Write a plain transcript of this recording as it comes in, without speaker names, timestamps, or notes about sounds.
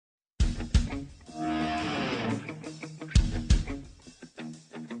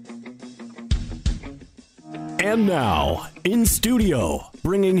And now, in studio,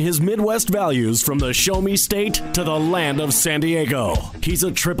 bringing his Midwest values from the Show Me State to the land of San Diego. He's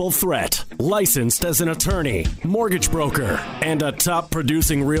a triple threat, licensed as an attorney, mortgage broker, and a top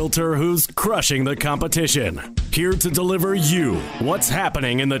producing realtor who's crushing the competition. Here to deliver you what's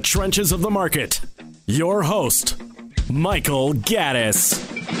happening in the trenches of the market. Your host, Michael Gaddis.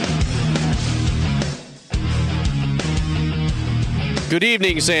 Good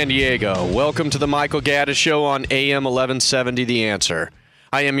evening, San Diego. Welcome to the Michael Gaddis Show on AM 1170 The Answer.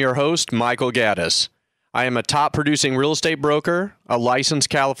 I am your host, Michael Gaddis. I am a top producing real estate broker, a licensed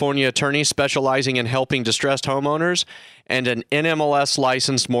California attorney specializing in helping distressed homeowners, and an NMLS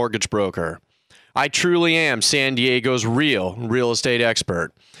licensed mortgage broker. I truly am San Diego's real estate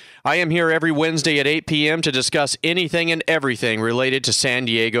expert. I am here every Wednesday at 8 p.m. to discuss anything and everything related to San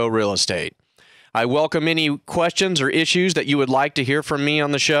Diego real estate. I welcome any questions or issues that you would like to hear from me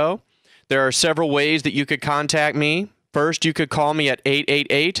on the show. There are several ways that you could contact me. First, you could call me at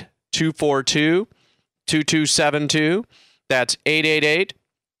 888-242-2272. That's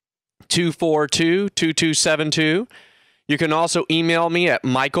 888-242-2272. You can also email me at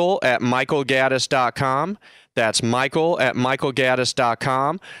michael@michaelgaddis.com. That's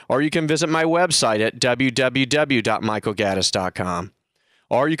michael@michaelgaddis.com. Or you can visit my website at www.michaelgaddis.com.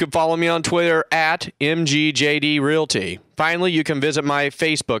 Or you can follow me on Twitter at MGJDRealty. Finally, you can visit my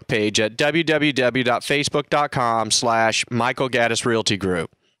Facebook page at www.facebook.com/Michael Gaddis Realty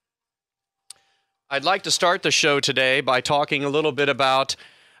Group. I'd like to start the show today by talking a little bit about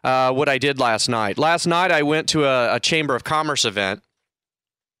what I did last night. Last night, I went to a Chamber of Commerce event.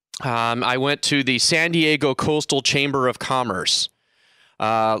 I went to the San Diego Coastal Chamber of Commerce.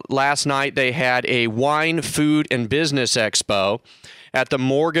 Last night, they had a wine, food, and business expo at the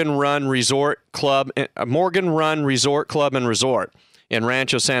Morgan Run Resort Club and Resort in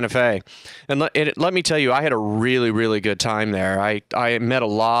Rancho Santa Fe. And let me tell you, I had a really good time there. I met a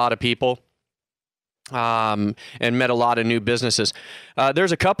lot of people and met a lot of new businesses.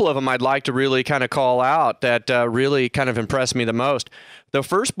 There's a couple of them I'd like to really kind of call out that really kind of impressed me the most.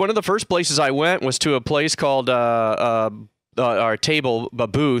 One of the first places I went was to a place called a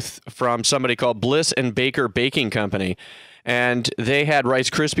booth from somebody called Bliss and Baker Baking Company. And they had Rice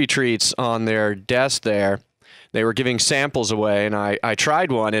Krispie treats on their desk there. They were giving samples away, and I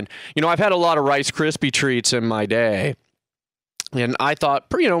tried one. And, I've had a lot of Rice Krispie treats in my day. And I thought,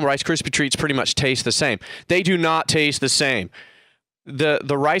 Rice Krispie treats pretty much taste the same. They do not taste the same.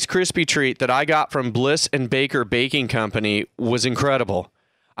 The Rice Krispie treat that I got from Bliss and Baker Baking Company was incredible.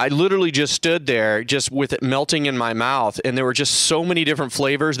 I literally just stood there just with it melting in my mouth, and there were just so many different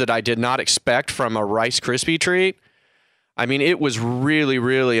flavors that I did not expect from a Rice Krispie treat. I mean, it was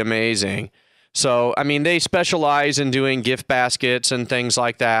really amazing. So, they specialize in doing gift baskets and things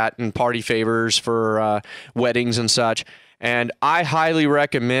like that and party favors for weddings and such. And I highly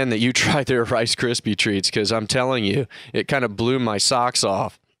recommend that you try their Rice Krispie treats because I'm telling you, it kind of blew my socks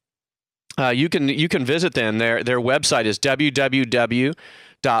off. You can visit them. Their website is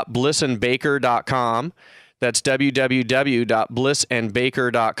www.blissandbaker.com. That's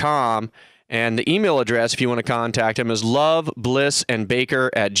www.blissandbaker.com. And the email address, if you want to contact him, is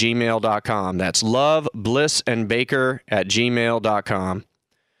loveblissandbaker@gmail.com. That's loveblissandbaker@gmail.com.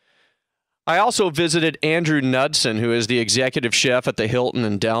 I also visited Andrew Knudsen, who is the executive chef at the Hilton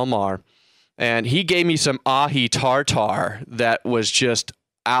in Del Mar. And he gave me some ahi tartar that was just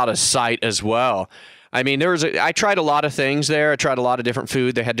out of sight as well. I tried a lot of things there. I tried a lot of different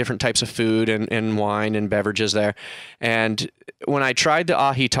food. They had different types of food and wine and beverages there. And when I tried the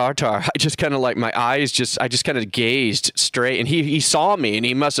ahi tartar, I just kind of like my eyes I just kind of gazed straight. And he saw me, and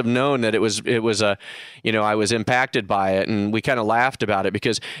he must have known that it was I was impacted by it. And we kind of laughed about it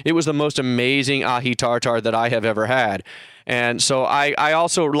because it was the most amazing ahi tartar that I have ever had. And so I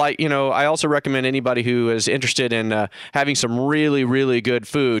also recommend anybody who is interested in having some really good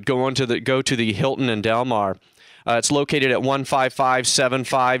food go to the Hilton in Del Mar. It's located at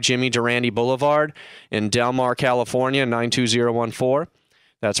 15575 Jimmy Durante Boulevard in Del Mar, California, 92014.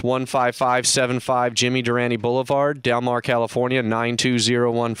 That's 15575 Jimmy Durante Boulevard, Del Mar, California,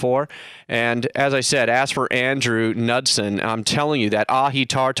 92014. And as I said, as for Andrew Knudsen, I'm telling you that ahi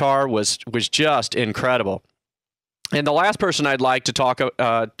tartar was just incredible. And the last person I'd like to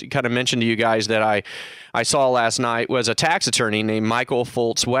kind of mention to you guys that I saw last night was a tax attorney named Michael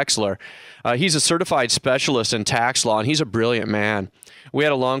Foltz Wexler. He's a certified specialist in tax law, and he's a brilliant man. We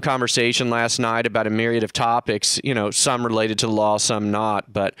had a long conversation last night about a myriad of topics, some related to the law, some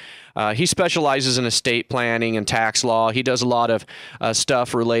not. But he specializes in estate planning and tax law. He does a lot of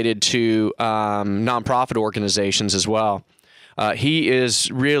stuff related to nonprofit organizations as well. He is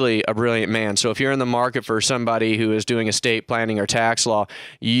really a brilliant man. So if you're in the market for somebody who is doing estate planning or tax law,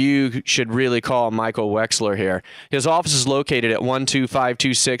 you should really call Michael Wexler here. His office is located at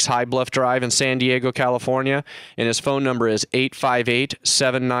 12526 High Bluff Drive in San Diego, California, and his phone number is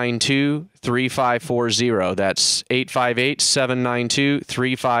 858-792-3540. That's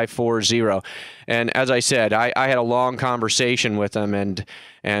 858-792-3540. And as I said, I had a long conversation with him and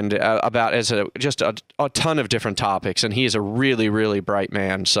about just a ton of different topics, and he is a really, really bright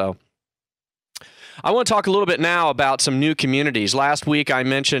man. So I want to talk a little bit now about some new communities. Last week I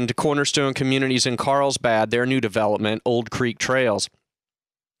mentioned Cornerstone Communities in Carlsbad, their new development, Old Creek Trails.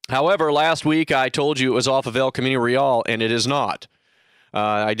 However, last week I told you it was off of El Camino Real, and it is not.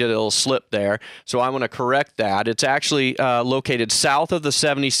 I did a little slip there, so I want to correct that. It's actually located south of the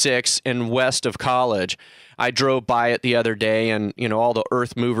 76 and west of College. I drove by it the other day, and all the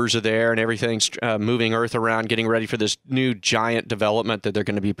earth movers are there, and everything's moving earth around, getting ready for this new giant development that they're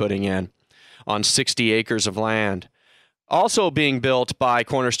going to be putting in on 60 acres of land. Also being built by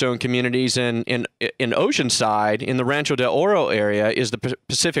Cornerstone Communities in Oceanside, in the Rancho del Oro area, is the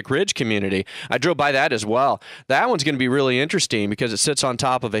Pacific Ridge community. I drove by that as well. That one's going to be really interesting because it sits on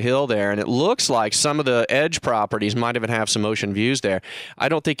top of a hill there, and it looks like some of the edge properties might even have some ocean views there. I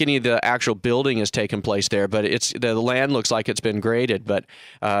don't think any of the actual building has taken place there, but the land looks like it's been graded, but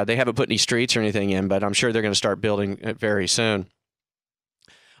they haven't put any streets or anything in, but I'm sure they're going to start building it very soon.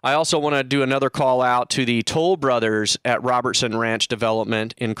 I also want to do another call out to the Toll Brothers at Robertson Ranch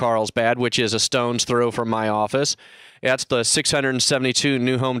Development in Carlsbad, which is a stone's throw from my office. That's the 672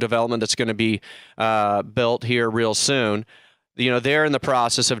 new home development that's going to be built here real soon. They're in the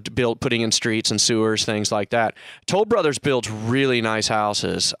process of putting in streets and sewers, things like that. Toll Brothers builds really nice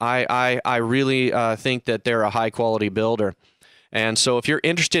houses. I really think that they're a high-quality builder. And so if you're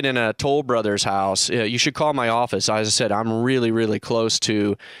interested in a Toll Brothers house, you should call my office. As I said, I'm really, really close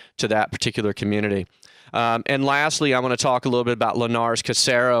to that particular community. And lastly, I want to talk a little bit about Lenar's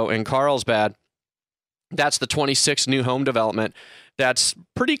Casero in Carlsbad. That's the 26th new home development. That's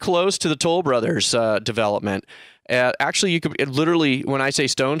pretty close to the Toll Brothers development. Actually, you could literally, when I say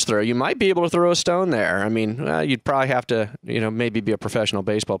stone's throw, you might be able to throw a stone there. I mean, you'd probably have to, maybe be a professional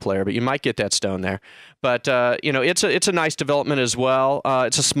baseball player, but you might get that stone there. But it's a nice development as well.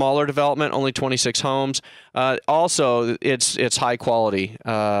 It's a smaller development, only 26 homes. Also, it's high quality.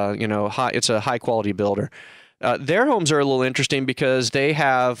 It's a high quality builder. Their homes are a little interesting because they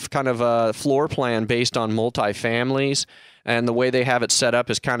have kind of a floor plan based on multifamilies. And the way they have it set up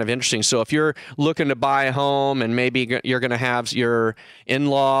is kind of interesting. So if you're looking to buy a home and maybe you're going to have your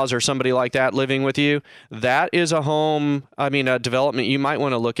in-laws or somebody like that living with you, that is a development you might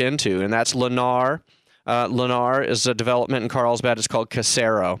want to look into. And that's Lenar. Lenar is a development in Carlsbad. It's called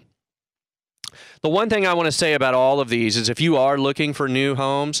Casero. The one thing I want to say about all of these is if you are looking for new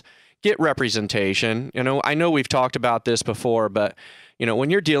homes, get representation. I know we've talked about this before, but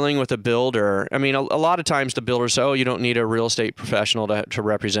when you're dealing with a builder, a lot of times the builders say, oh, you don't need a real estate professional to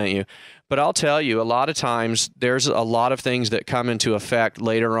represent you. But I'll tell you, a lot of times there's a lot of things that come into effect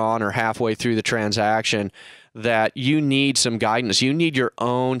later on or halfway through the transaction that you need some guidance. You need your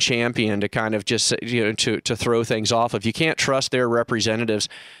own champion to kind of just, to throw things off of. You can't trust their representatives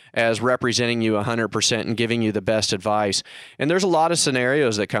as representing you 100% and giving you the best advice. And there's a lot of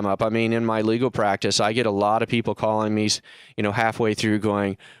scenarios that come up. In my legal practice, I get a lot of people calling me, halfway through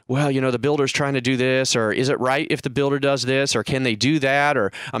going, well, the builder's trying to do this, or is it right if the builder does this, or can they do that,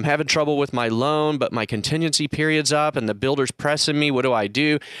 or I'm having trouble with my loan, but my contingency period's up and the builder's pressing me. What do I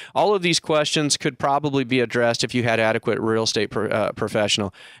do? All of these questions could probably be addressed if you had adequate real estate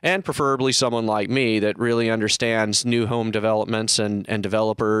professional, and preferably someone like me that really understands new home developments and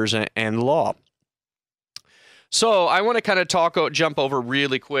developers and law. So I want to kind of jump over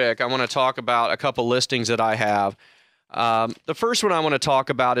really quick. I want to talk about a couple listings that I have. The first one I want to talk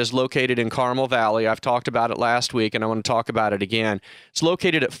about is located in Carmel Valley. I've talked about it last week, and I want to talk about it again. It's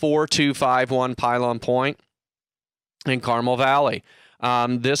located at 4251 Pylon Point in Carmel Valley.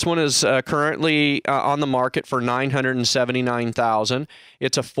 This one is currently on the market for $979,000.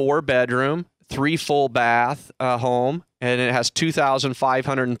 It's a 4-bedroom, 3 full bath home, and it has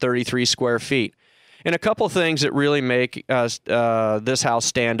 2,533 square feet. And a couple things that really make this house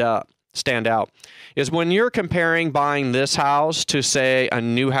stand out is when you're comparing buying this house to, say, a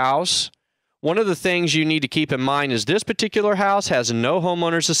new house, one of the things you need to keep in mind is this particular house has no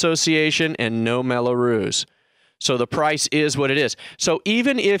homeowners association and no Mello-Roos. So the price is what it is. So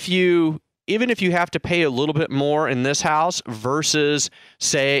even if you even if you have to pay a little bit more in this house versus,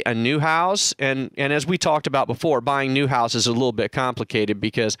 say, a new house, and as we talked about before, buying new house is a little bit complicated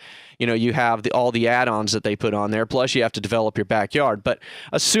because, you have all the add-ons that they put on there, plus you have to develop your backyard. But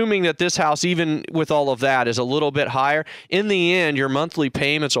assuming that this house, even with all of that, is a little bit higher, in the end, your monthly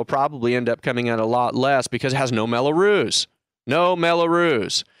payments will probably end up coming out a lot less because it has no Mello-Roos. No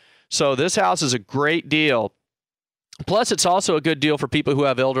Mello-Roos. So this house is a great deal. Plus, it's also a good deal for people who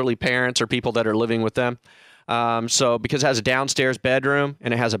have elderly parents or people that are living with them. Because it has a downstairs bedroom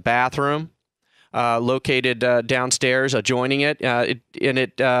and it has a bathroom located downstairs adjoining it.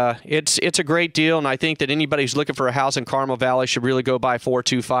 It's a great deal, and I think that anybody who's looking for a house in Carmel Valley should really go by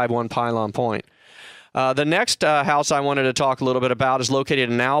 4251 Pylon Point. The next house I wanted to talk a little bit about is located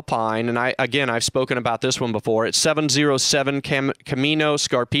in Alpine, and I've spoken about this one before. It's 707 Camino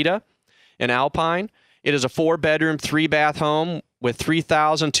Scarpita in Alpine. It is a 4-bedroom, 3-bath home with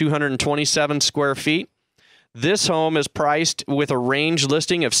 3,227 square feet. This home is priced with a range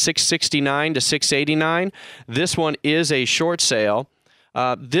listing of $669 to $689. This one is a short sale.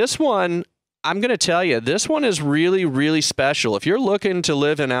 This one, I'm going to tell you, this one is really, really special. If you're looking to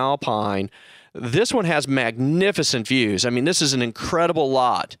live in Alpine, this one has magnificent views. I mean, this is an incredible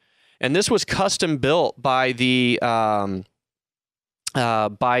lot, and this was custom built by the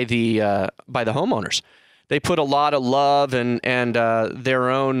homeowners. They put a lot of love and their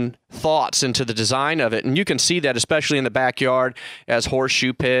own thoughts into the design of it, and you can see that especially in the backyard as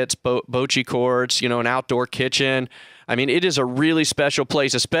horseshoe pits, bocce courts, an outdoor kitchen. I mean, it is a really special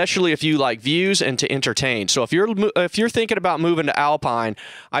place, especially if you like views and to entertain. So if you're thinking about moving to Alpine,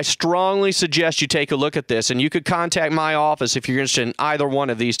 I strongly suggest you take a look at this, and you could contact my office if you're interested in either one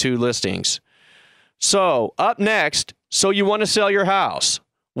of these two listings. So up next, so you want to sell your house.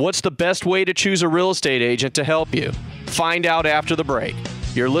 What's the best way to choose a real estate agent to help you? Find out after the break.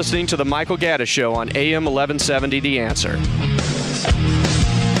 You're listening to The Michael Gaddis Show on AM 1170 The Answer.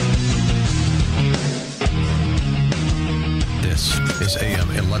 This is AM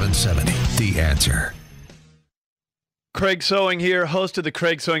 1170 The Answer. Craig Sewing here, host of The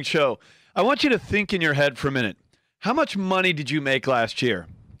Craig Sewing Show. I want you to think in your head for a minute. How much money did you make last year?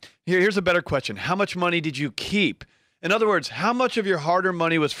 Here's a better question. How much money did you keep? In other words, how much of your hard-earned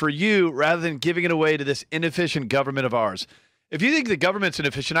money was for you rather than giving it away to this inefficient government of ours? If you think the government's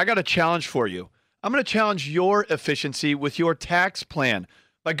inefficient, I got a challenge for you. I'm going to challenge your efficiency with your tax plan.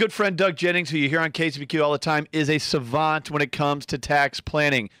 My good friend Doug Jennings, who you hear on KCBQ all the time, is a savant when it comes to tax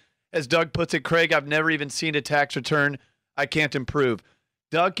planning. As Doug puts it, Craig, I've never even seen a tax return I can't improve.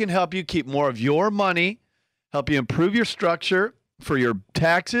 Doug can help you keep more of your money, help you improve your structure for your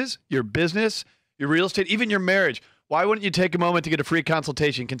taxes, your business, your real estate, even your marriage. Why wouldn't you take a moment to get a free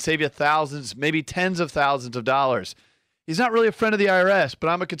consultation? It can save you thousands, maybe tens of thousands of dollars. He's not really a friend of the IRS, but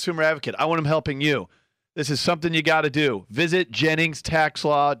I'm a consumer advocate. I want him helping you. This is something you got to do. Visit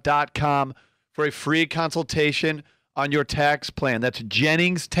JenningsTaxLaw.com for a free consultation on your tax plan. That's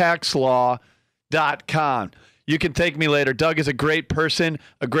JenningsTaxLaw.com. You can thank me later. Doug is a great person,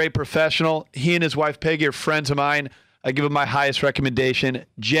 a great professional. He and his wife Peggy are friends of mine. I give him my highest recommendation,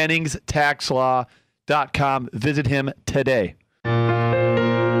 JenningsTaxLaw.com. Visit him today.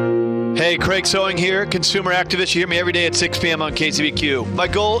 Hey, Craig Sewing here, consumer activist. You hear me every day at 6 p.m. on KCBQ. My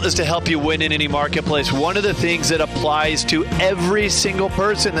goal is to help you win in any marketplace. One of the things that applies to every single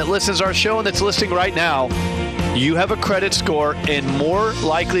person that listens to our show and that's listening right now, you have a credit score, and more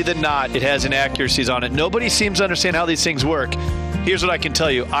likely than not, it has inaccuracies on it. Nobody seems to understand how these things work. Here's what I can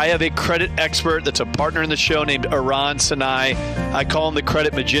tell you. I have a credit expert that's a partner in the show named Aran Sinai. I call him the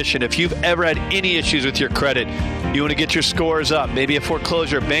credit magician. If you've ever had any issues with your credit, you want to get your scores up, maybe a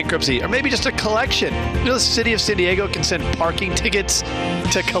foreclosure, bankruptcy, or maybe just a collection. You know, the city of San Diego can send parking tickets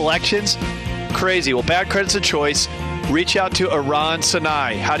to collections. Crazy. Well, bad credit's a choice. Reach out to Aran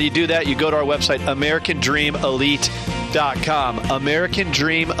Sinai. How do you do that? You go to our website, AmericanDreamElite.com.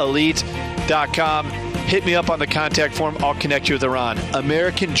 AmericanDreamElite.com. Hit me up on the contact form. I'll connect you with Aran.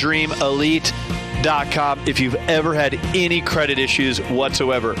 AmericanDreamElite.com. If you've ever had any credit issues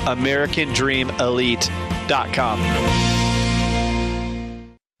whatsoever, AmericanDreamElite.com.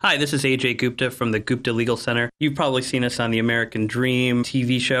 Hi, this is AJ Gupta from the Gupta Legal Center. You've probably seen us on the American Dream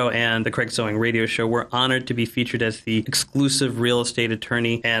TV show and the Craig Sewing radio show. We're honored to be featured as the exclusive real estate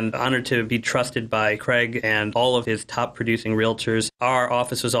attorney and honored to be trusted by Craig and all of his top producing realtors. Our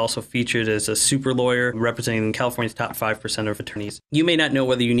office was also featured as a super lawyer representing California's top 5% of attorneys. You may not know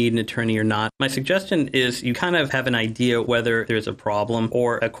whether you need an attorney or not. My suggestion is you kind of have an idea whether there's a problem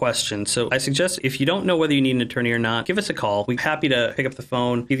or a question. So I suggest if you don't know whether you need an attorney or not, give us a call. We're happy to pick up the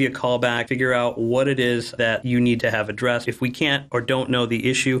phone give you a call back, figure out what it is that you need to have addressed. If we can't or don't know the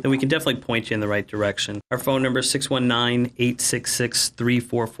issue, then we can definitely point you in the right direction. Our phone number is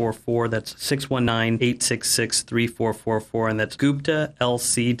 619-866-3444. That's 619-866-3444, and that's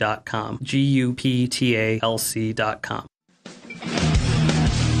GuptaLC.com, GUPTALC.com.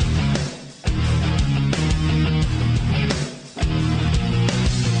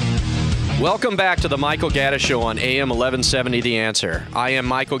 Welcome back to the Michael Gaddis Show on AM 1170 The Answer. I am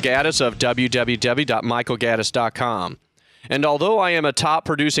Michael Gaddis of www.michaelgaddis.com. And although I am a top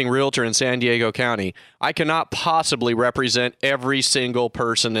producing realtor in San Diego County, I cannot possibly represent every single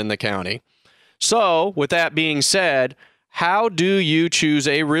person in the county. So, with that being said, how do you choose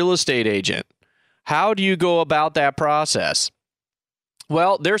a real estate agent? How do you go about that process?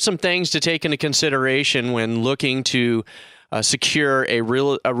 Well, there's some things to take into consideration when looking to secure a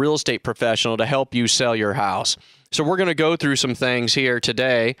real estate professional to help you sell your house. So we're going to go through some things here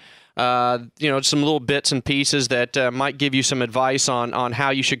today, some little bits and pieces that might give you some advice on how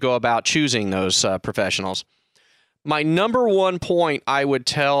you should go about choosing those professionals. My number one point I would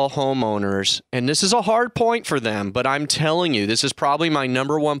tell homeowners, and this is a hard point for them, but I'm telling you, this is probably my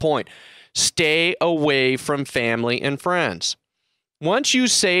number one point. Stay away from family and friends. Once you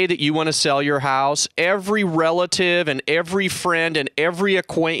say that you want to sell your house, every relative and every friend and every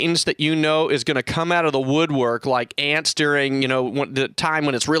acquaintance that you know is going to come out of the woodwork like ants during, the time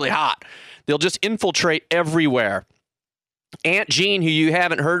when it's really hot. They'll just infiltrate everywhere. Aunt Jean, who you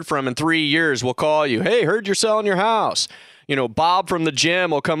haven't heard from in 3 years, will call you. Hey, heard you're selling your house. Bob from the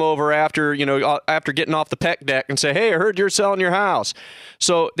gym will come over after getting off the pec deck and say, hey, I heard you're selling your house.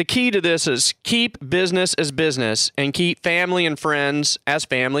 So the key to this is keep business as business and keep family and friends as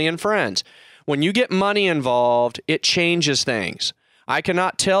family and friends. When you get money involved, it changes things. I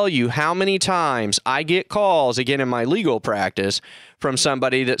cannot tell you how many times I get calls, again in my legal practice, from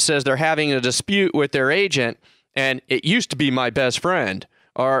somebody that says they're having a dispute with their agent and it used to be my best friend.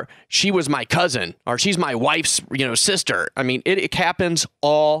 Or she was my cousin, or she's my wife's, sister. I mean, it happens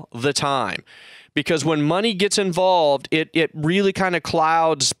all the time. Because when money gets involved, it really kind of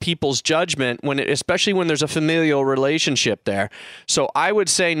clouds people's judgment, especially when there's a familial relationship there. So I would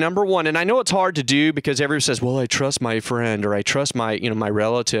say, number one, and I know it's hard to do because everyone says, well, I trust my friend or I trust my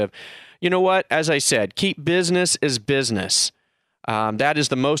relative. You know what? As I said, keep business as business. That is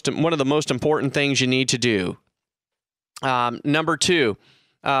one of the most important things you need to do. Number two,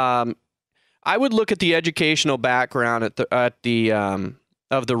 I would look at the educational background of the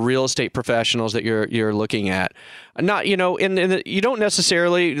real estate professionals that you're looking at. Not, you don't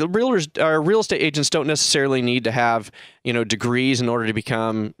necessarily, the realtors or real estate agents don't necessarily need to have, degrees in order to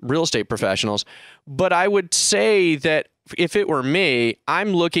become real estate professionals. But I would say that if it were me,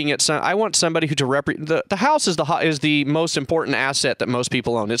 I'm looking at I want somebody who to represent the house is the most important asset that most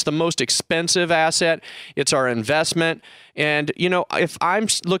people own. It's the most expensive asset. It's our investment. And, if I'm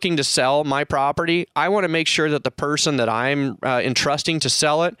looking to sell my property, I want to make sure that the person that I'm entrusting to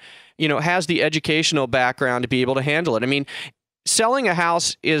sell it, has the educational background to be able to handle it. I mean, selling a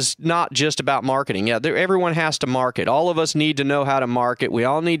house is not just about marketing. Yeah, everyone has to market. All of us need to know how to market. We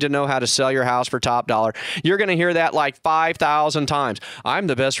all need to know how to sell your house for top dollar. You're going to hear that like 5,000 times. I'm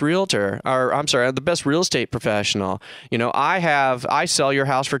the best realtor, or I'm the best real estate professional. I sell your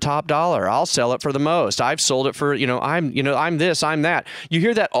house for top dollar. I'll sell it for the most. I've sold it for, I'm this, I'm that. You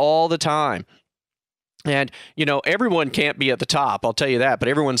hear that all the time. And, everyone can't be at the top. I'll tell you that, but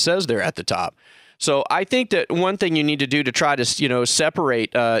everyone says they're at the top. So I think that one thing you need to do to try to,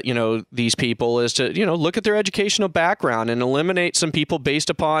 separate, these people is to, look at their educational background and eliminate some people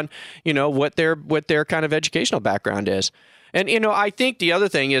based upon, what their kind of educational background is. And, I think the other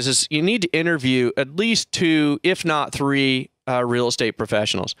thing is you need to interview at least 2, if not 3, real estate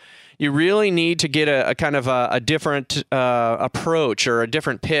professionals. You really need to get a kind of a different approach or a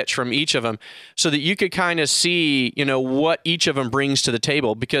different pitch from each of them so that you could kind of see, what each of them brings to the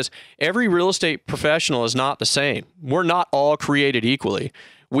table, because every real estate professional is not the same. We're not all created equally.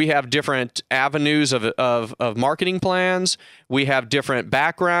 We have different avenues of marketing plans. We have different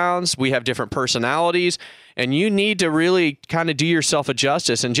backgrounds. We have different personalities. And you need to really kind of do yourself a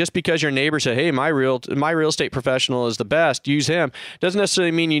justice. And just because your neighbor said, hey, my real estate professional is the best, use him, doesn't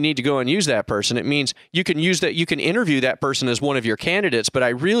necessarily mean you need to go and use that person. It means you can interview that person as one of your candidates. But I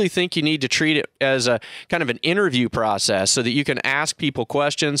really think you need to treat it as a kind of an interview process so that you can ask people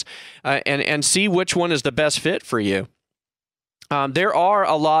questions and see which one is the best fit for you. There are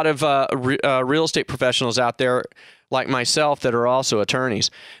a lot of real estate professionals out there like myself that are also attorneys.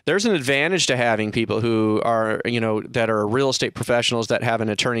 There's an advantage to having people who are, that are real estate professionals that have an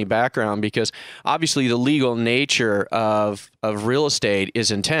attorney background, because obviously the legal nature of real estate is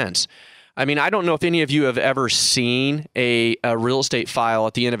intense. I mean, I don't know if any of you have ever seen a real estate file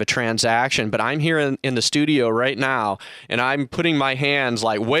at the end of a transaction, but I'm here in the studio right now, and I'm putting my hands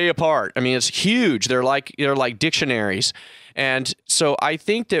like way apart. I mean, it's huge. They're like dictionaries. And so I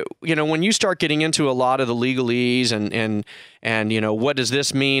think that, when you start getting into a lot of the legalese and what does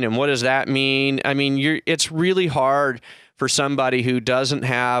this mean and what does that mean? I mean, it's really hard for somebody who doesn't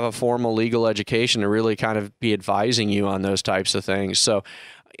have a formal legal education to really kind of be advising you on those types of things. So,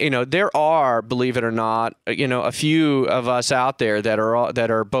 there are, believe it or not, a few of us out there that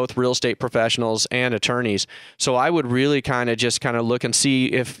are both real estate professionals and attorneys. So I would really kind of look and see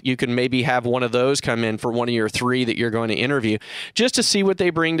if you can maybe have one of those come in for one of your 3 that you're going to interview, just to see what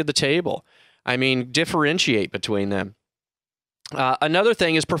they bring to the table. I mean, differentiate between them. Another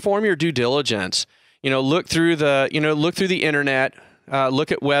thing is perform your due diligence. Look through the internet,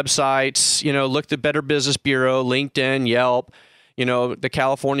 look at websites, look at the Better Business Bureau, LinkedIn, Yelp, the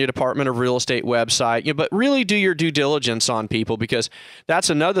California Department of Real Estate website, but really do your due diligence on people, because that's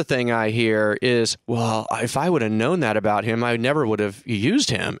another thing I hear is, well, if I would have known that about him, I never would have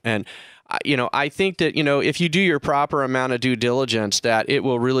used him. And I think that, if you do your proper amount of due diligence, that it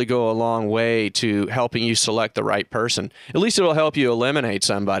will really go a long way to helping you select the right person. At least it'll help you eliminate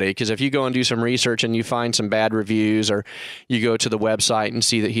somebody, because if you go and do some research and you find some bad reviews, or you go to the website and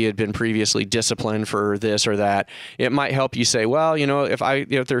see that he had been previously disciplined for this or that, it might help you say, well,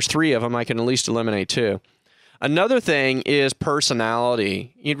 if there's 3 of them, I can at least eliminate 2. Another thing is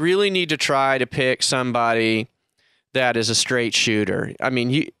personality. You really need to try to pick somebody that is a straight shooter. I mean,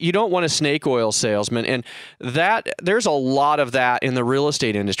 you don't want a snake oil salesman, and there's a lot of that in the real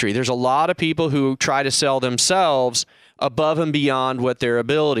estate industry. There's a lot of people who try to sell themselves above and beyond what their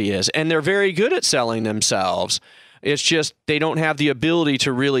ability is, and they're very good at selling themselves. It's just they don't have the ability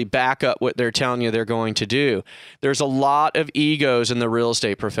to really back up what they're telling you they're going to do. There's a lot of egos in the real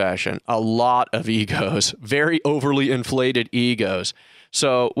estate profession, a lot of egos, very overly inflated egos.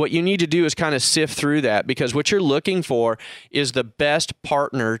 So what you need to do is kind of sift through that, because what you're looking for is the best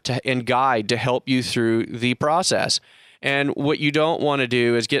partner and guide to help you through the process. And what you don't want to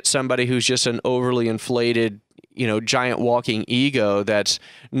do is get somebody who's just an overly inflated, giant walking ego that's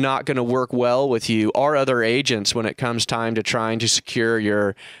not going to work well with you or other agents when it comes time to trying to secure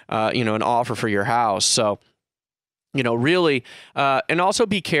your, an offer for your house. So, really, and also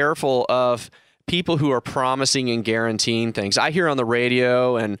be careful of people who are promising and guaranteeing things. I hear on the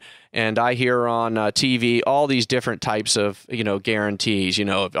radio and I hear on TV all these different types of, guarantees.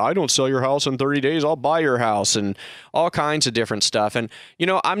 If I don't sell your house in 30 days, I'll buy your house, and all kinds of different stuff. And,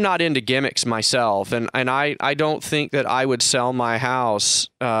 I'm not into gimmicks myself, and I don't think that I would sell my house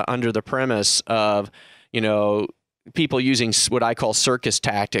under the premise of, people using what I call circus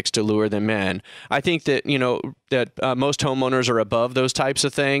tactics to lure them in. I think that, most homeowners are above those types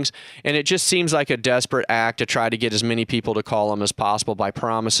of things, and it just seems like a desperate act to try to get as many people to call them as possible by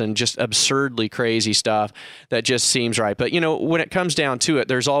promising just absurdly crazy stuff that just seems right. But, when it comes down to it,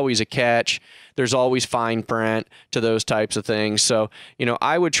 there's always a catch. There's always fine print to those types of things. So,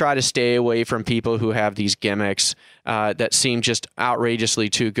 I would try to stay away from people who have these gimmicks that seem just outrageously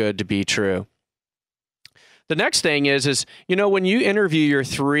too good to be true. The next thing is when you interview your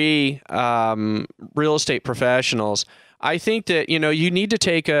 3 real estate professionals, I think that, you need to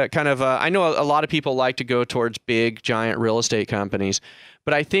take a kind of I know a lot of people like to go towards big, giant real estate companies,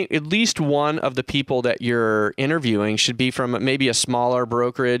 but I think at least one of the people that you're interviewing should be from maybe a smaller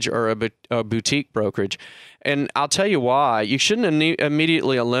brokerage or a boutique brokerage. And I'll tell you why. You shouldn't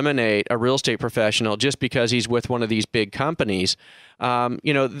immediately eliminate a real estate professional just because he's with one of these big companies. A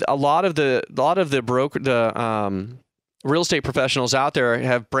lot of the real estate professionals out there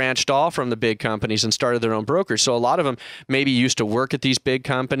have branched off from the big companies and started their own brokers. So a lot of them maybe used to work at these big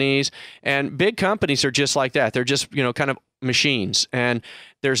companies, and big companies are just like that. They're just, kind of machines, and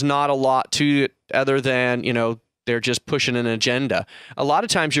there's not a lot to it other than, they're just pushing an agenda. A lot of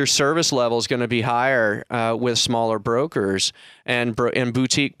times your service level is going to be higher with smaller brokers and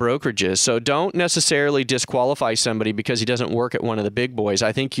boutique brokerages. So don't necessarily disqualify somebody because he doesn't work at one of the big boys.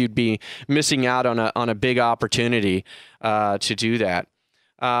 I think you'd be missing out on a big opportunity to do that.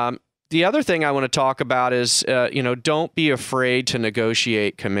 The other thing I want to talk about is, don't be afraid to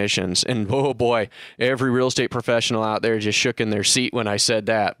negotiate commissions. And oh boy, every real estate professional out there just shook in their seat when I said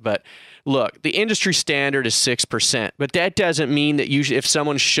that. But look, the industry standard is 6%, but that doesn't mean that if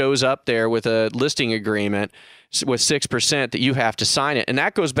someone shows up there with a listing agreement with 6% that you have to sign it. And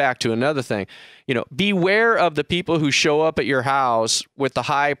that goes back to another thing. Beware of the people who show up at your house with the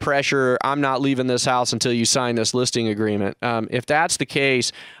high pressure, I'm not leaving this house until you sign this listing agreement. If that's the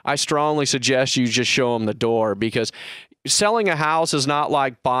case, I strongly suggest you just show them the door, because selling a house is not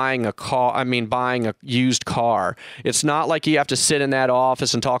like buying a used car. It's not like you have to sit in that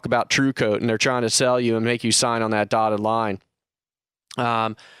office and talk about TrueCoat and they're trying to sell you and make you sign on that dotted line.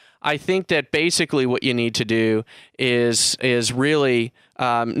 I think that basically what you need to do is really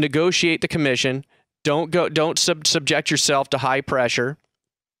negotiate the commission. Don't subject yourself to high pressure.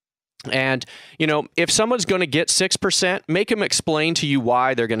 And, if someone's going to get 6%, make them explain to you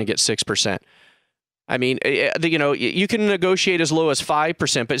why they're going to get 6%. I mean, you can negotiate as low as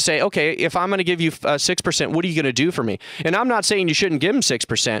 5%, but say, okay, if I'm going to give you 6%, what are you going to do for me? And I'm not saying you shouldn't give them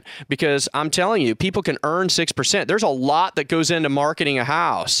 6%, because I'm telling you, people can earn 6%. There's a lot that goes into marketing a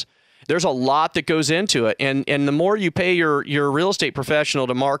house. There's a lot that goes into it. And the more you pay your real estate professional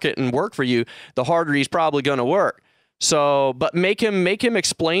to market and work for you, the harder he's probably going to work. So, but make him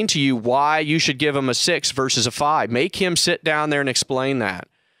explain to you why you should give him a 6 versus a 5. Make him sit down there and explain that.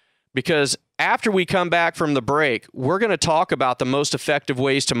 Because after we come back from the break, we're going to talk about the most effective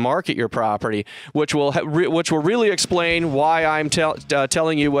ways to market your property, which will really explain why I'm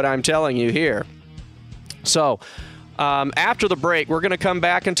telling you what I'm telling you here. So, after the break, we're going to come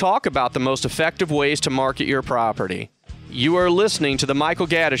back and talk about the most effective ways to market your property. You are listening to The Michael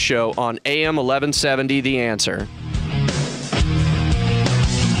Gaddis Show on AM 1170, The Answer.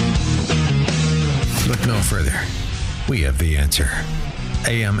 Look no further. We have the answer.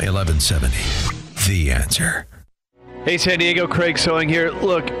 AM 1170, The Answer. Hey, San Diego, Craig Sewing here.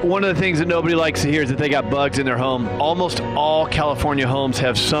 Look, one of the things that nobody likes to hear is that they got bugs in their home. Almost all California homes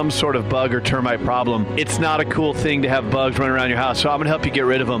have some sort of bug or termite problem. It's not a cool thing to have bugs running around your house, so I'm going to help you get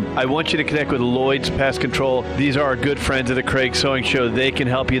rid of them. I want you to connect with Lloyd's Pest Control. These are our good friends of the Craig Sewing Show. They can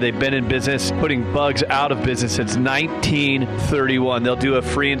help you. They've been in business putting bugs out of business since 1931. They'll do a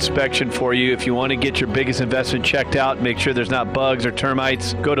free inspection for you. If you want to get your biggest investment checked out, make sure there's not bugs or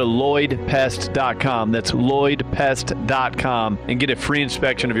termites, go to LloydPest.com. That's LloydPest.com and get a free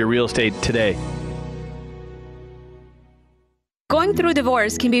inspection of your real estate today. Going through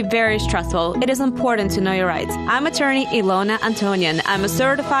divorce can be very stressful. It is important to know your rights. I'm attorney Ilona Antonian. I'm a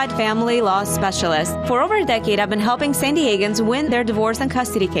certified family law specialist. For over a decade, I've been helping San Diegans win their divorce and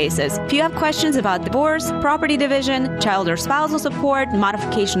custody cases. If you have questions about divorce, property division, child or spousal support,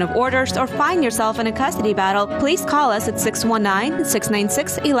 modification of orders, or find yourself in a custody battle, please call us at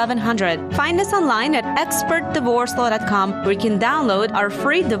 619-696-1100. Find us online at expertdivorcelaw.com, where you can download our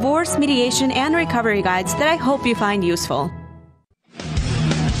free divorce, mediation, and recovery guides that I hope you find useful.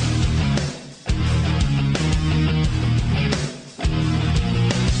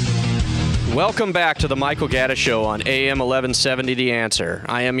 Welcome back to the Michael Gaddis Show on AM 1170 The Answer.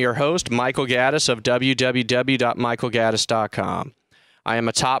 I am your host, Michael Gaddis of www.michaelgaddis.com. I am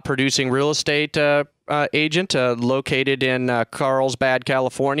a top producing real estate agent located in Carlsbad,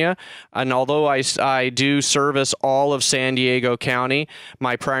 California. And although I do service all of San Diego County,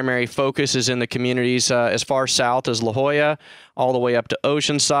 my primary focus is in the communities as far south as La Jolla, all the way up to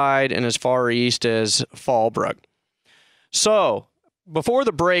Oceanside, and as far east as Fallbrook. So, before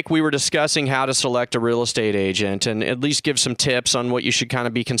the break, we were discussing how to select a real estate agent and at least give some tips on what you should kind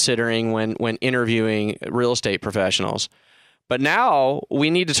of be considering when interviewing real estate professionals. But now we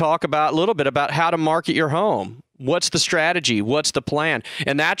need to talk a little bit about how to market your home. What's the strategy? What's the plan?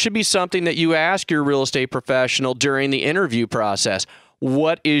 And that should be something that you ask your real estate professional during the interview process.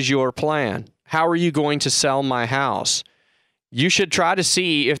 What is your plan? How are you going to sell my house? You should try to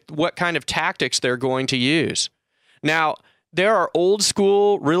see what kind of tactics they're going to use. Now, there are old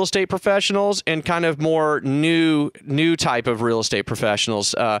school real estate professionals and kind of more new type of real estate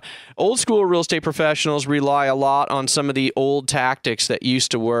professionals. Old school real estate professionals rely a lot on some of the old tactics that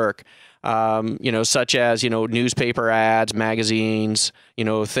used to work, such as, newspaper ads, magazines,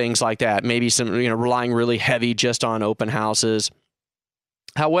 things like that. Maybe some, relying really heavy just on open houses.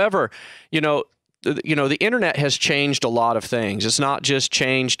 However, the internet has changed a lot of things. It's not just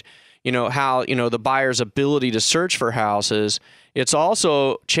changed how, the buyer's ability to search for houses. It's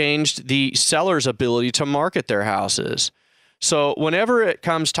also changed the seller's ability to market their houses. So whenever it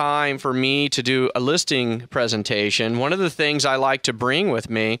comes time for me to do a listing presentation, one of the things I like to bring with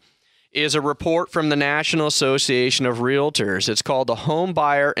me is a report from the National Association of Realtors. It's called the Home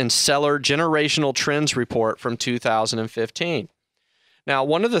Buyer and Seller Generational Trends Report from 2015. Now,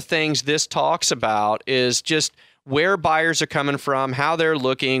 one of the things this talks about is just where buyers are coming from, how they're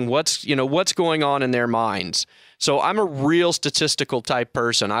looking, what's going on in their minds. So I'm a real statistical type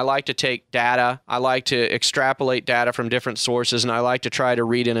person. I like to take data. I like to extrapolate data from different sources, and I like to try to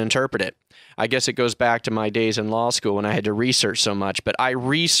read and interpret it. I guess it goes back to my days in law school when I had to research so much, but I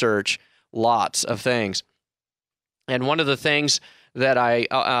research lots of things. And one of the things that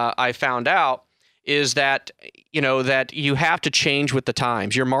I found out is that, that you have to change with the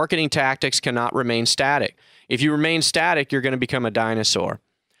times. Your marketing tactics cannot remain static. If you remain static, you're going to become a dinosaur.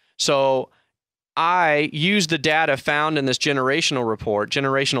 So I use the data found in this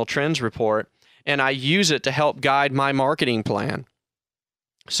generational trends report, and I use it to help guide my marketing plan.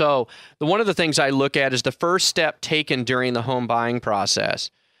 So one of the things I look at is the first step taken during the home buying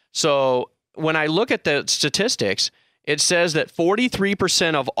process. So when I look at the statistics, it says that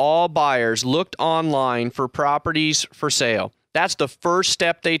 43% of all buyers looked online for properties for sale. That's the first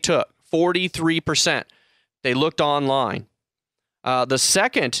step they took, 43%. They looked online. The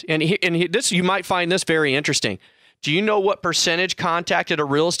second, this you might find this very interesting. Do you know what percentage contacted a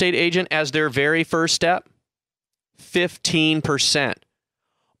real estate agent as their very first step? 15%.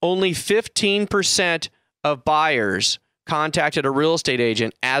 Only 15% of buyers contacted a real estate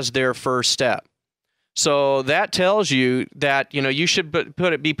agent as their first step. So that tells you that, you should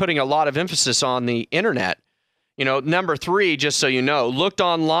be putting a lot of emphasis on the internet. Number 3, just so you know, looked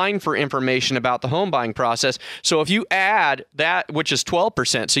online for information about the home buying process. So if you add that, which is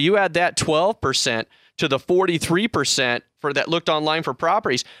 12%, so you add that 12% to the 43% for that looked online for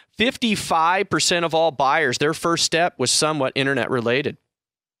properties, 55% of all buyers, their first step was somewhat internet related.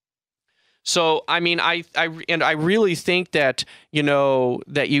 So, I really think that,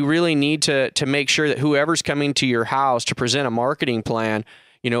 that you really need to make sure that whoever's coming to your house to present a marketing plan,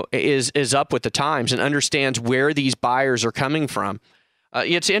 is up with the times and understands where these buyers are coming from.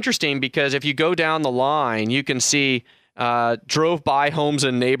 It's interesting because if you go down the line, you can see drove by homes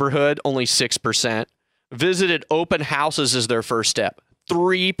in neighborhood, only 6%. Visited open houses as their first step,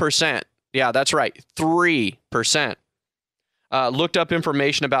 3%. Yeah, that's right, 3%. Looked up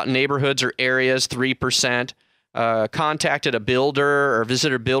information about neighborhoods or areas, 3%. Contacted a builder or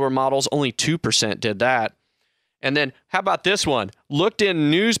visited builder models, only 2% did that. And then how about this one? Looked in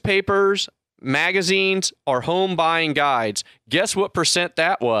newspapers, magazines, or home buying guides. Guess what percent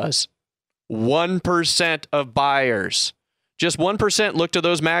that was? 1% of buyers. Just 1% looked at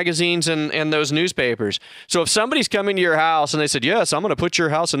those magazines and those newspapers. So if somebody's coming to your house and they said, yes, I'm going to put your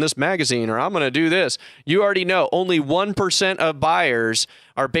house in this magazine or I'm going to do this, you already know only 1% of buyers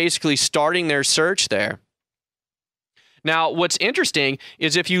are basically starting their search there. Now, what's interesting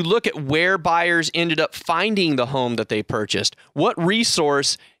is if you look at where buyers ended up finding the home that they purchased, what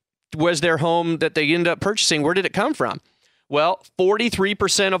resource was their home that they ended up purchasing? Where did it come from? Well,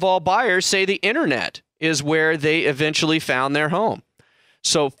 43% of all buyers say the internet is where they eventually found their home.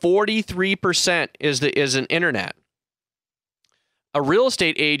 So 43% is an internet. A real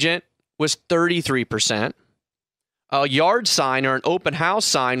estate agent was 33%. A yard sign or an open house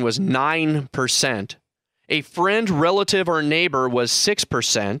sign was 9%. A friend, relative, or neighbor was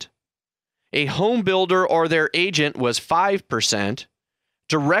 6%. A home builder or their agent was 5%.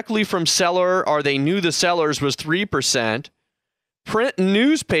 Directly from seller or they knew the sellers was 3%. Print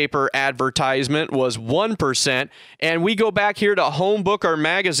newspaper advertisement was 1%. And we go back here to home book or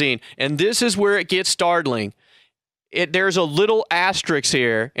magazine, and this is where it gets startling. There's a little asterisk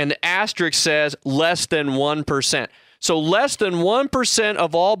here, and the asterisk says less than 1%. So less than 1%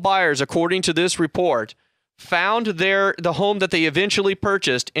 of all buyers, according to this report, found the home that they eventually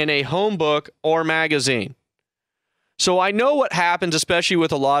purchased in a home book or magazine. So I know what happens, especially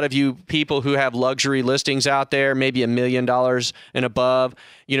with a lot of you people who have luxury listings out there, maybe $1 million and above.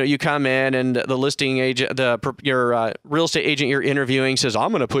 You come in and the listing agent, your real estate agent you're interviewing says,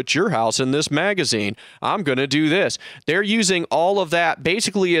 I'm going to put your house in this magazine. I'm going to do this. They're using all of that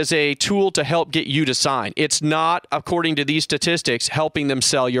basically as a tool to help get you to sign. It's not, according to these statistics, helping them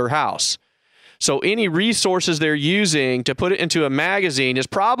sell your house. So any resources they're using to put it into a magazine is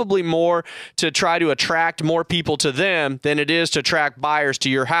probably more to try to attract more people to them than it is to attract buyers to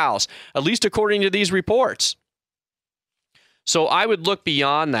your house, at least according to these reports. So I would look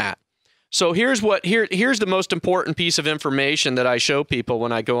beyond that. So here's the most important piece of information that I show people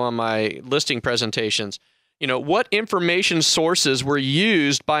when I go on my listing presentations. What information sources were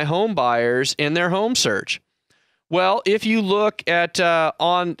used by home buyers in their home search? Well, if you look at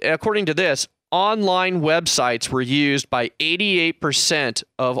according to this, online websites were used by 88%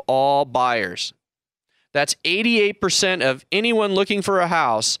 of all buyers. That's 88% of anyone looking for a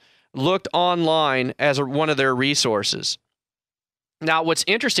house looked online as one of their resources. Now, what's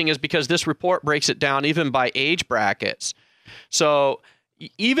interesting is because this report breaks it down even by age brackets. So,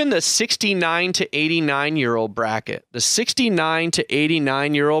 even the 69 to 89-year-old bracket, the 69 to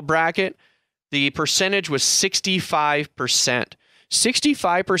 89-year-old bracket, the percentage was 65%.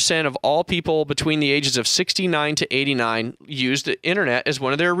 65% of all people between the ages of 69 to 89 use the internet as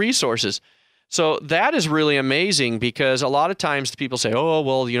one of their resources. So that is really amazing, because a lot of times people say, oh,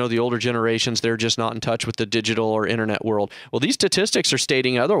 well, the older generations, they're just not in touch with the digital or internet world. Well, these statistics are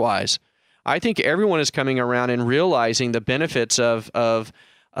stating otherwise. I think everyone is coming around and realizing the benefits of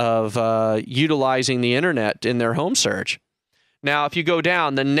utilizing the internet in their home search. Now, if you go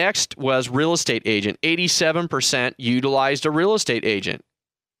down, the next was real estate agent. 87% utilized a real estate agent.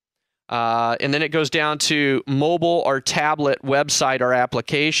 And then it goes down to mobile or tablet website or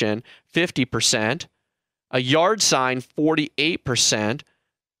application, 50%. A yard sign, 48%.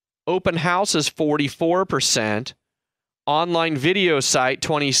 Open houses, 44%. Online video site,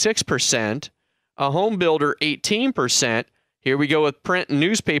 26%. A home builder, 18%. Here we go with print and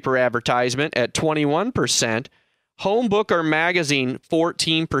newspaper advertisement at 21%. Home book or magazine,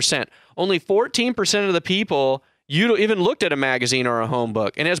 14%. Only 14% of the people even looked at a magazine or a home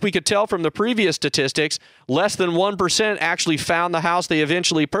book. And as we could tell from the previous statistics, less than 1% actually found the house they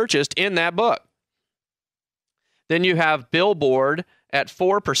eventually purchased in that book. Then you have billboard at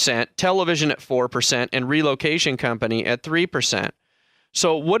 4%, television at 4%, and relocation company at 3%.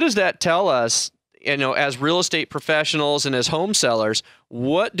 So what does that tell us, as real estate professionals and as home sellers?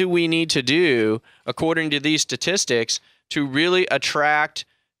 What do we need to do, according to these statistics, to really attract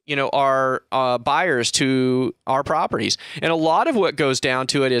our buyers to our properties? And a lot of what goes down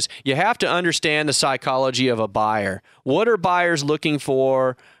to it is you have to understand the psychology of a buyer. What are buyers looking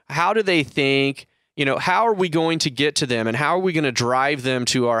for? How do they think? How are we going to get to them, and how are we going to drive them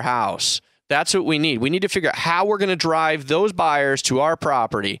to our house? That's what we need. We need to figure out how we're going to drive those buyers to our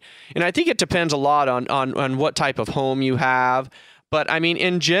property. And I think it depends a lot on what type of home you have. But I mean,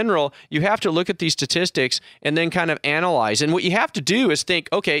 in general, you have to look at these statistics and then kind of analyze. And what you have to do is think,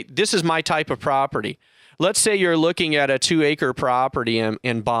 okay, this is my type of property. Let's say you're looking at a 2-acre property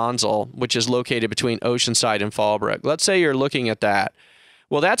in Bonsall, which is located between Oceanside and Fallbrook. Let's say you're looking at that.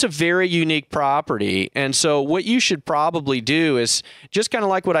 Well, that's a very unique property. And so what you should probably do is just kind of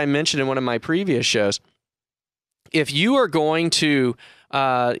like what I mentioned in one of my previous shows. If you are going to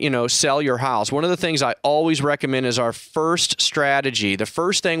sell your house, one of the things I always recommend is our first strategy. The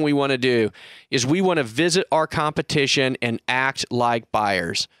first thing we want to do is we want to visit our competition and act like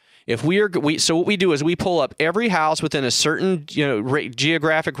buyers. So what we do is we pull up every house within a certain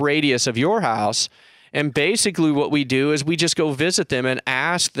geographic radius of your house. And basically what we do is we just go visit them and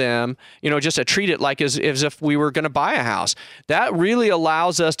ask them, just to treat it like as if we were going to buy a house. That really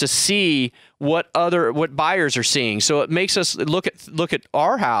allows us to see what buyers are seeing. So it makes us look at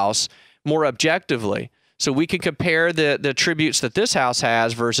our house more objectively. So we can compare the attributes that this house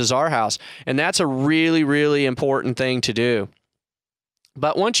has versus our house. And that's a really, really important thing to do.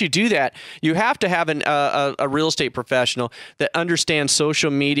 But once you do that, you have to have a real estate professional that understands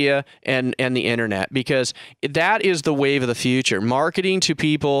social media and the internet, because that is the wave of the future. Marketing to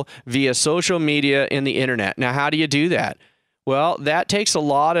people via social media and the internet. Now, how do you do that? Well, that takes a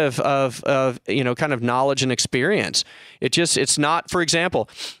lot of kind of knowledge and experience. It's not, for example,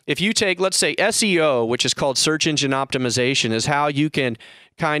 if you take, let's say, SEO, which is called search engine optimization, is how you can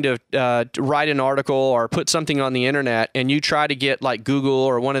kind of write an article or put something on the internet and you try to get like Google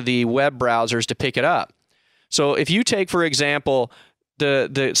or one of the web browsers to pick it up. So if you take, for example,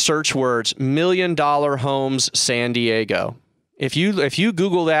 the search words $1 million homes San Diego. If you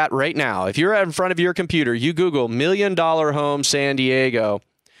Google that right now, if you're in front of your computer, you Google $1 million home San Diego.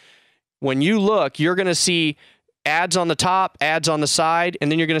 When you look, you're going to see ads on the top, ads on the side, and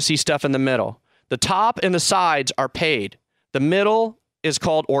then you're going to see stuff in the middle. The top and the sides are paid. The middle is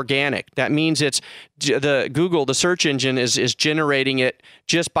called organic. That means it's the search engine is generating it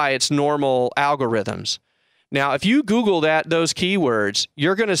just by its normal algorithms. Now, if you Google those keywords,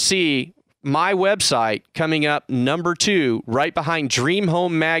 you're going to see my website coming up number 2 right behind Dream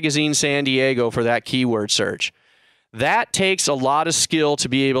Home Magazine San Diego for that keyword search. That takes a lot of skill to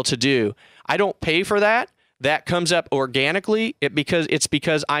be able to do. I don't pay for that. That comes up organically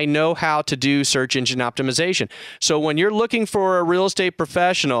because I know how to do search engine optimization. So when you're looking for a real estate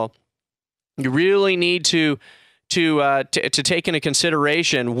professional, you really need to take into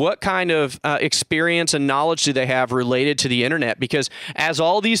consideration what kind of experience and knowledge do they have related to the internet, because as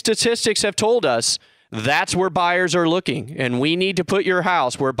all these statistics have told us, that's where buyers are looking, and we need to put your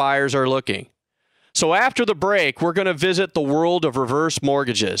house where buyers are looking. So after the break, we're going to visit the world of reverse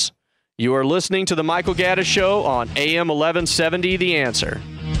mortgages. You are listening to the Michael Gaddis Show on AM 1170, The Answer.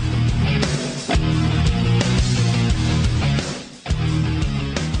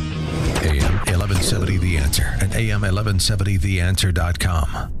 1170 The Answer and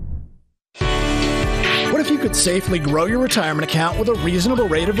AM1170theanswer.com. What if you could safely grow your retirement account with a reasonable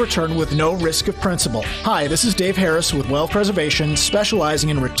rate of return with no risk of principal? Hi, this is Dave Harris with Wealth Preservation, specializing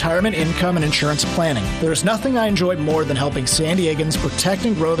in retirement income and insurance planning. There's nothing I enjoy more than helping San Diegans protect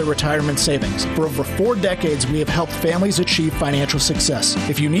and grow their retirement savings. For over 4 decades, we have helped families achieve financial success.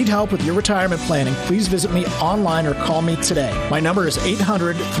 If you need help with your retirement planning, please visit me online or call me today. My number is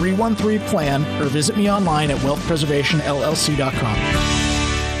 800-313-PLAN or visit me online at wealthpreservationllc.com.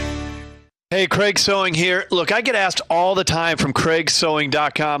 Hey, Craig Sewing here. Look, I get asked all the time from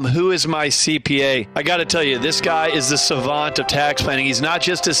craigsewing.com, who is my CPA? I got to tell you, this guy is the savant of tax planning. He's not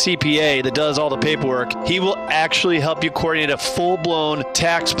just a CPA that does all the paperwork. He will actually help you coordinate a full-blown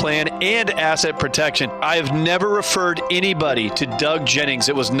tax plan and asset protection. I have never referred anybody to Doug Jennings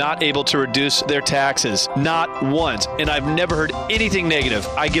that was not able to reduce their taxes. Not once. And I've never heard anything negative.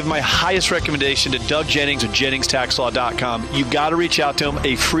 I give my highest recommendation to Doug Jennings at JenningsTaxLaw.com. You've got to reach out to him,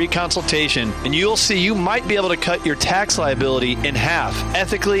 a free consultation, and you'll see you might be able to cut your tax liability in half.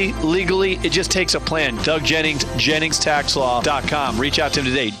 Ethically, legally, it just takes a plan. Doug Jennings, JenningsTaxLaw.com. Reach out to him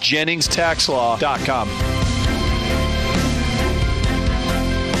today, JenningsTaxLaw.com.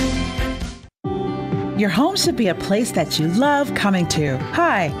 Your home should be a place that you love coming to.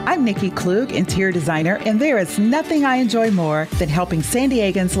 Hi, I'm Nikki Klug, interior designer, and there is nothing I enjoy more than helping San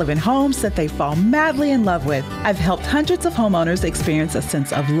Diegans live in homes that they fall madly in love with. I've helped hundreds of homeowners experience a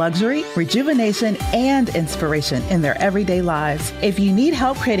sense of luxury, rejuvenation, and inspiration in their everyday lives. If you need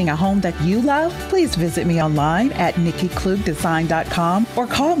help creating a home that you love, please visit me online at nikkiklugdesign.com or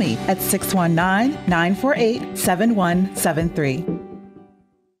call me at 619-948-7173.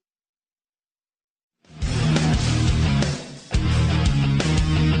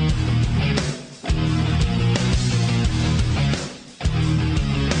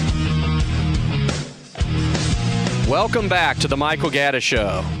 Welcome back to the Michael Gaddis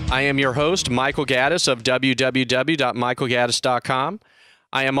Show. I am your host, Michael Gaddis of www.michaelgaddis.com.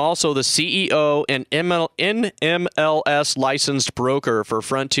 I am also the CEO and NMLS licensed broker for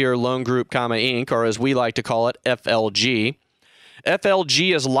Frontier Loan Group, Inc., or as we like to call it, FLG.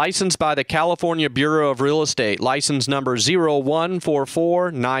 FLG is licensed by the California Bureau of Real Estate, license number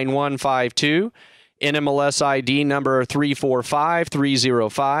 01449152, NMLS ID number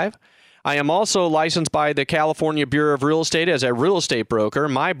 345305. I am also licensed by the California Bureau of Real Estate as a real estate broker.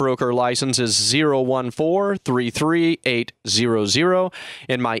 My broker license is 014-33800,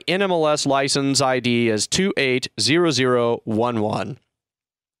 and my NMLS license ID is 280011.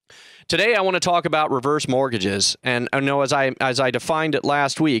 Today, I want to talk about reverse mortgages. And I know as I defined it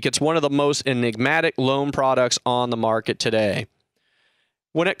last week, it's one of the most enigmatic loan products on the market today.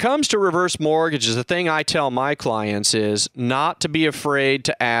 When it comes to reverse mortgages, the thing I tell my clients is not to be afraid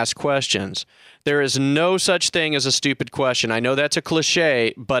to ask questions. There is no such thing as a stupid question. I know that's a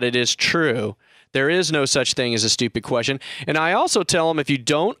cliche, but it is true. There is no such thing as a stupid question. And I also tell them if you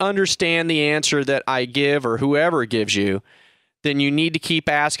don't understand the answer that I give or whoever gives you, then you need to keep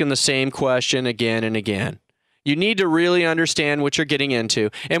asking the same question again and again. You need to really understand what you're getting into.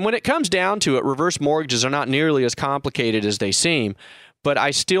 And when it comes down to it, reverse mortgages are not nearly as complicated as they seem. But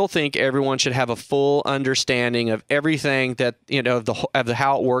I still think everyone should have a full understanding of everything that, of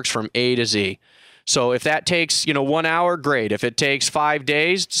how it works from A to Z. So if that takes, 1 hour, great. If it takes 5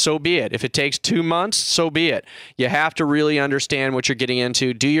 days, so be it. If it takes 2 months, so be it. You have to really understand what you're getting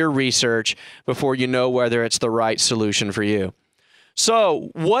into. Do your research before you know whether it's the right solution for you.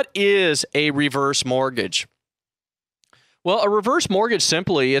 So what is a reverse mortgage? Well, a reverse mortgage,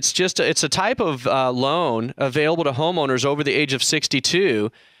 simply, it's a type of loan available to homeowners over the age of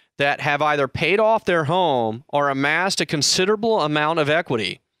 62 that have either paid off their home or amassed a considerable amount of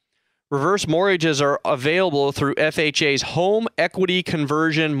equity. Reverse mortgages are available through FHA's Home Equity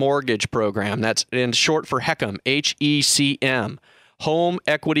Conversion Mortgage Program. That's in short for HECM, HECM, Home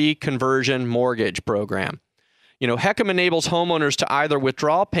Equity Conversion Mortgage Program. HECM enables homeowners to either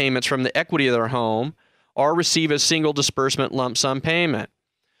withdraw payments from the equity of their home or receive a single disbursement lump sum payment.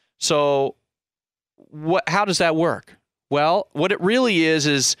 So how does that work? Well, what it really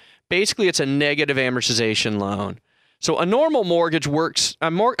is basically it's a negative amortization loan. So a normal mortgage works.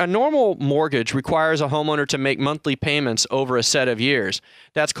 A normal mortgage requires a homeowner to make monthly payments over a set of years.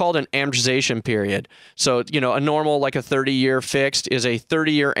 That's called an amortization period. So a normal, like a 30-year fixed, is a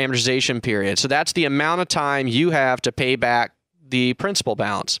 30-year amortization period. So that's the amount of time you have to pay back the principal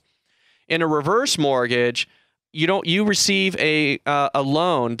balance. In a reverse mortgage, you receive a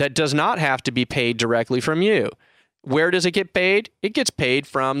loan that does not have to be paid directly from you. Where does it get paid? It gets paid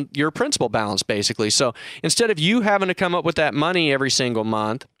from your principal balance, basically. So instead of you having to come up with that money every single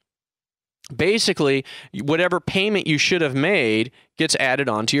month, basically whatever payment you should have made gets added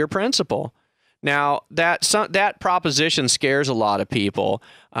onto your principal. Now, that proposition scares a lot of people,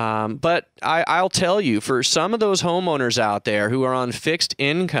 but I'll tell you, for some of those homeowners out there who are on fixed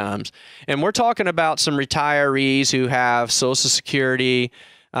incomes, and we're talking about some retirees who have Social Security,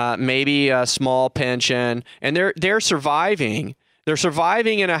 maybe a small pension, and they're surviving. They're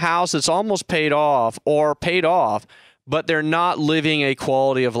surviving in a house that's almost paid off, but they're not living a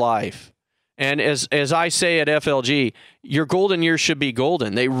quality of life. And as I say at FLG, your golden years should be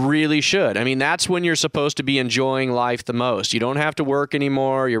golden. They really should. I mean, that's when you're supposed to be enjoying life the most. You don't have to work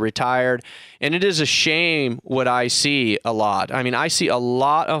anymore. You're retired. And it is a shame what I see a lot. I mean, I see a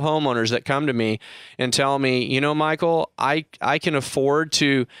lot of homeowners that come to me and tell me, you know, Michael, I can afford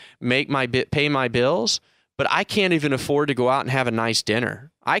to pay my bills, but I can't even afford to go out and have a nice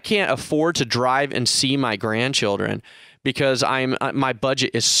dinner. I can't afford to drive and see my grandchildren because my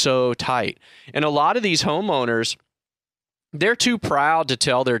budget is so tight. And a lot of these homeowners, they're too proud to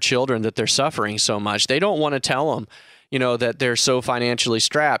tell their children that they're suffering so much. They don't want to tell them, you know, that they're so financially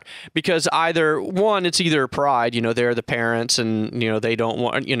strapped because it's either pride, you know, they're the parents and, you know, they don't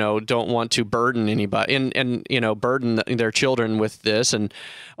want to burden anybody and you know, burden their children with this.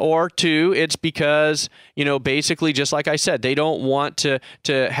 Or two, it's because, you know, basically, just like I said, they don't want to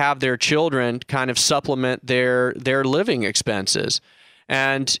have their children kind of supplement their living expenses.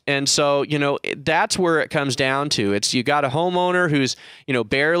 And so, you know, that's where it comes down to. You got a homeowner who's, you know,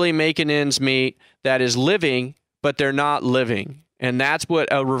 barely making ends meet, that is living, but they're not living. And that's what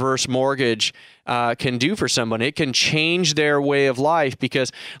a reverse mortgage can do for someone. It can change their way of life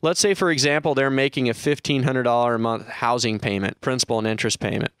because let's say, for example, they're making a $1,500 a month housing payment, principal and interest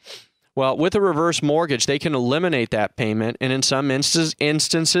payment. Well, with a reverse mortgage, they can eliminate that payment, and in some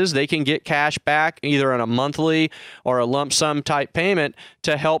instances, they can get cash back either on a monthly or a lump sum type payment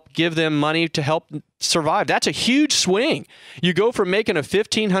to help give them money to help survive. That's a huge swing. You go from making a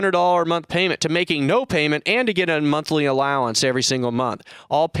 $1,500 a month payment to making no payment and to get a monthly allowance every single month,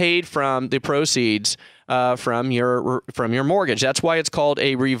 all paid from the proceeds from your mortgage. That's why it's called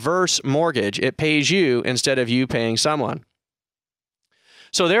a reverse mortgage. It pays you instead of you paying someone.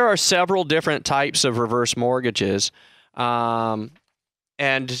 So there are several different types of reverse mortgages. And,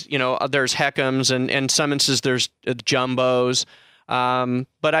 you know, there's HECMs and in some instances there's jumbos.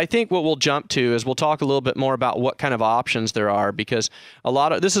 But I think what we'll jump to is we'll talk a little bit more about what kind of options there are because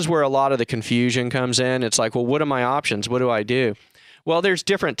this is where a lot of the confusion comes in. It's like, well, what are my options? What do I do? Well, there's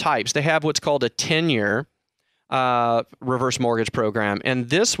different types. They have what's called a 10-year reverse mortgage program. And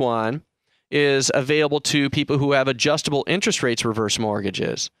this one is available to people who have adjustable interest rates reverse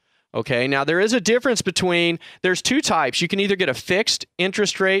mortgages. Okay, now there is a difference there's two types. You can either get a fixed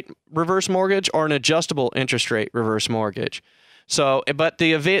interest rate reverse mortgage or an adjustable interest rate reverse mortgage. So, but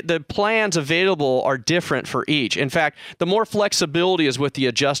the plans available are different for each. In fact, the more flexibility is with the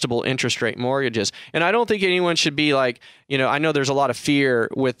adjustable interest rate mortgages. And I don't think anyone should be like, you know, I know there's a lot of fear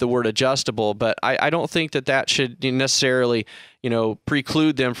with the word adjustable, but I don't think that should necessarily, you know,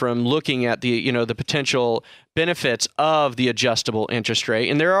 preclude them from looking at the, you know, the potential benefits of the adjustable interest rate.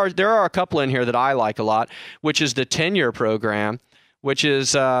 And there are a couple in here that I like a lot, which is the 10-year program, which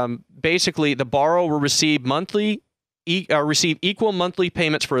is basically the borrower will receive equal monthly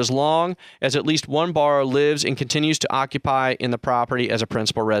payments for as long as at least one borrower lives and continues to occupy in the property as a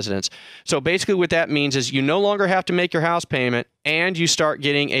principal residence. So basically what that means is you no longer have to make your house payment and you start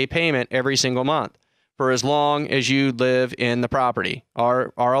getting a payment every single month for as long as you live in the property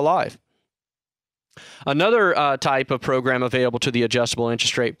or are alive. Another type of program available to the adjustable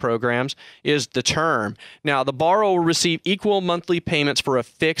interest rate programs is the term. Now, the borrower will receive equal monthly payments for a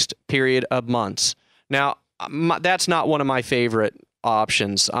fixed period of months. Now, that's not one of my favorite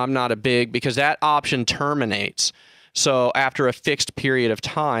options. I'm not a big, because that option terminates. So after a fixed period of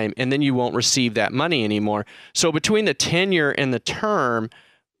time, and then you won't receive that money anymore. So between the tenure and the term,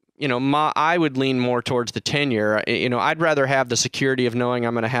 you know, I would lean more towards the tenure. You know, I'd rather have the security of knowing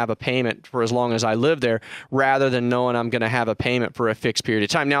I'm going to have a payment for as long as I live there rather than knowing I'm going to have a payment for a fixed period of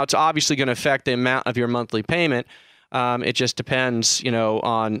time. Now, it's obviously going to affect the amount of your monthly payment. It just depends, you know,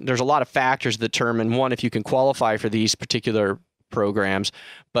 there's a lot of factors that determine, one, if you can qualify for these particular programs,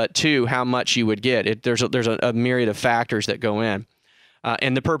 but two, how much you would get. There's a myriad of factors that go in.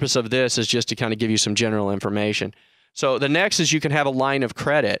 And the purpose of this is just to kind of give you some general information. So the next is you can have a line of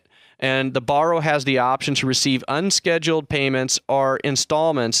credit. and the borrower has the option to receive unscheduled payments or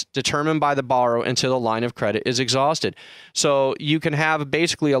installments determined by the borrower until the line of credit is exhausted. So you can have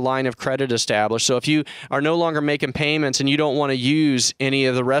basically a line of credit established. So if you are no longer making payments and you don't want to use any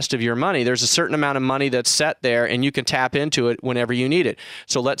of the rest of your money, there's a certain amount of money that's set there, and you can tap into it whenever you need it.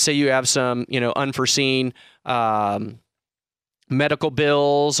 So let's say you have some, unforeseen medical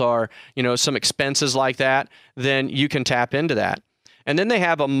bills or, some expenses like that, then you can tap into that. And then they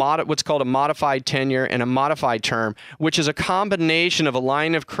have what's called a modified tenure and a modified term, which is a combination of a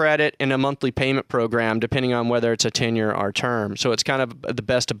line of credit and a monthly payment program, depending on whether it's a tenure or term. So it's kind of the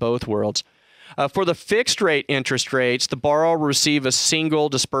best of both worlds. For the fixed rate interest rates, the borrower will receive a single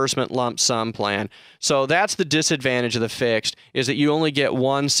disbursement lump sum plan. So that's the disadvantage of the fixed, is that you only get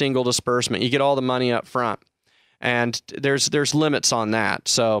one single disbursement. You get all the money up front. And there's limits on that.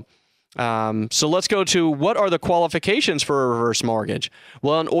 So let's go to what are the qualifications for a reverse mortgage?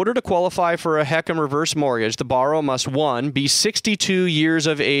 Well, in order to qualify for a HECM reverse mortgage, the borrower must, 1, be 62 years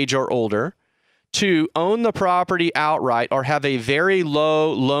of age or older, 2, own the property outright or have a very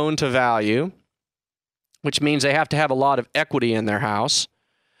low loan to value, which means they have to have a lot of equity in their house,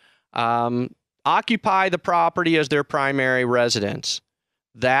 occupy the property as their primary residence.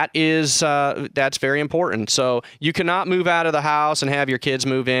 That's very important. So you cannot move out of the house and have your kids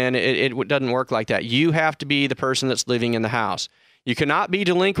move in. It doesn't work like that. You have to be the person that's living in the house. You cannot be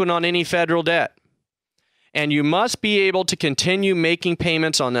delinquent on any federal debt. And you must be able to continue making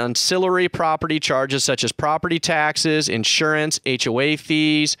payments on ancillary property charges such as property taxes, insurance, HOA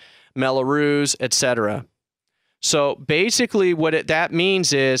fees, Mellorews, etc. So basically what that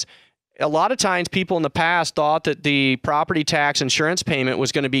means is, a lot of times people in the past thought that the property tax insurance payment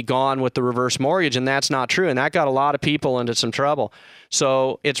was going to be gone with the reverse mortgage, and that's not true. And that got a lot of people into some trouble.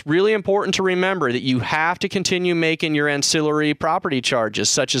 So it's really important to remember that you have to continue making your ancillary property charges,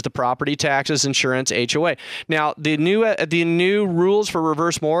 such as the property taxes, insurance, HOA. Now, the new rules for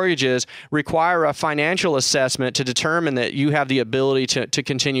reverse mortgages require a financial assessment to determine that you have the ability to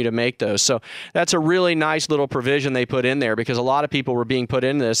continue to make those. So that's a really nice little provision they put in there, because a lot of people were being put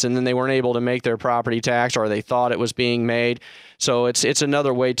in this and then they weren't able to make their property tax, or they thought it was being made. So it's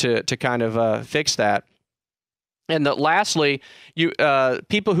another way to kind of fix that. And lastly,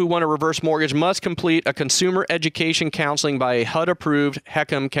 people who want a reverse mortgage must complete a consumer education counseling by a HUD-approved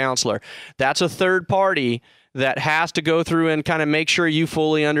HECM counselor. That's a third party that has to go through and kind of make sure you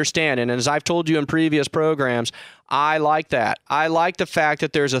fully understand. And as I've told you in previous programs, I like that. I like the fact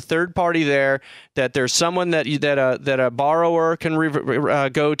that there's a third party there, that there's someone that a borrower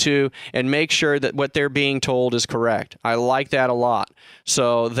can go to and make sure that what they're being told is correct. I like that a lot.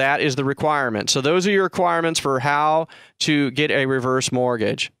 So that is the requirement. So those are your requirements for how to get a reverse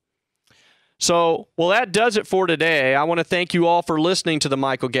mortgage. So, well, that does it for today. I want to thank you all for listening to the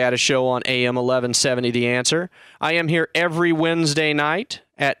Michael Gaddis Show on AM 1170 The Answer. I am here every Wednesday night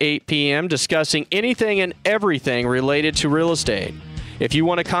at 8 p.m. discussing anything and everything related to real estate. If you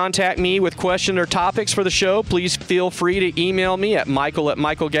want to contact me with questions or topics for the show, please feel free to email me at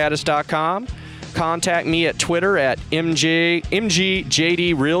michael@michaelgaddis.com. Contact me at Twitter at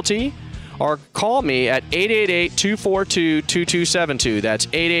MGJDRealty. Or call me at 888-242-2272. That's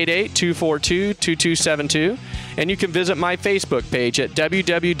 888-242-2272. And you can visit my Facebook page at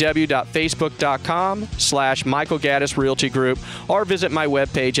www.facebook.com/Michael Gaddis Realty Group, or visit my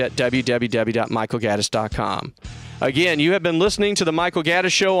webpage at www.michaelgaddis.com. Again, you have been listening to the Michael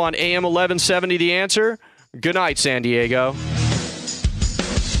Gaddis Show on AM 1170 The Answer. Good night, San Diego.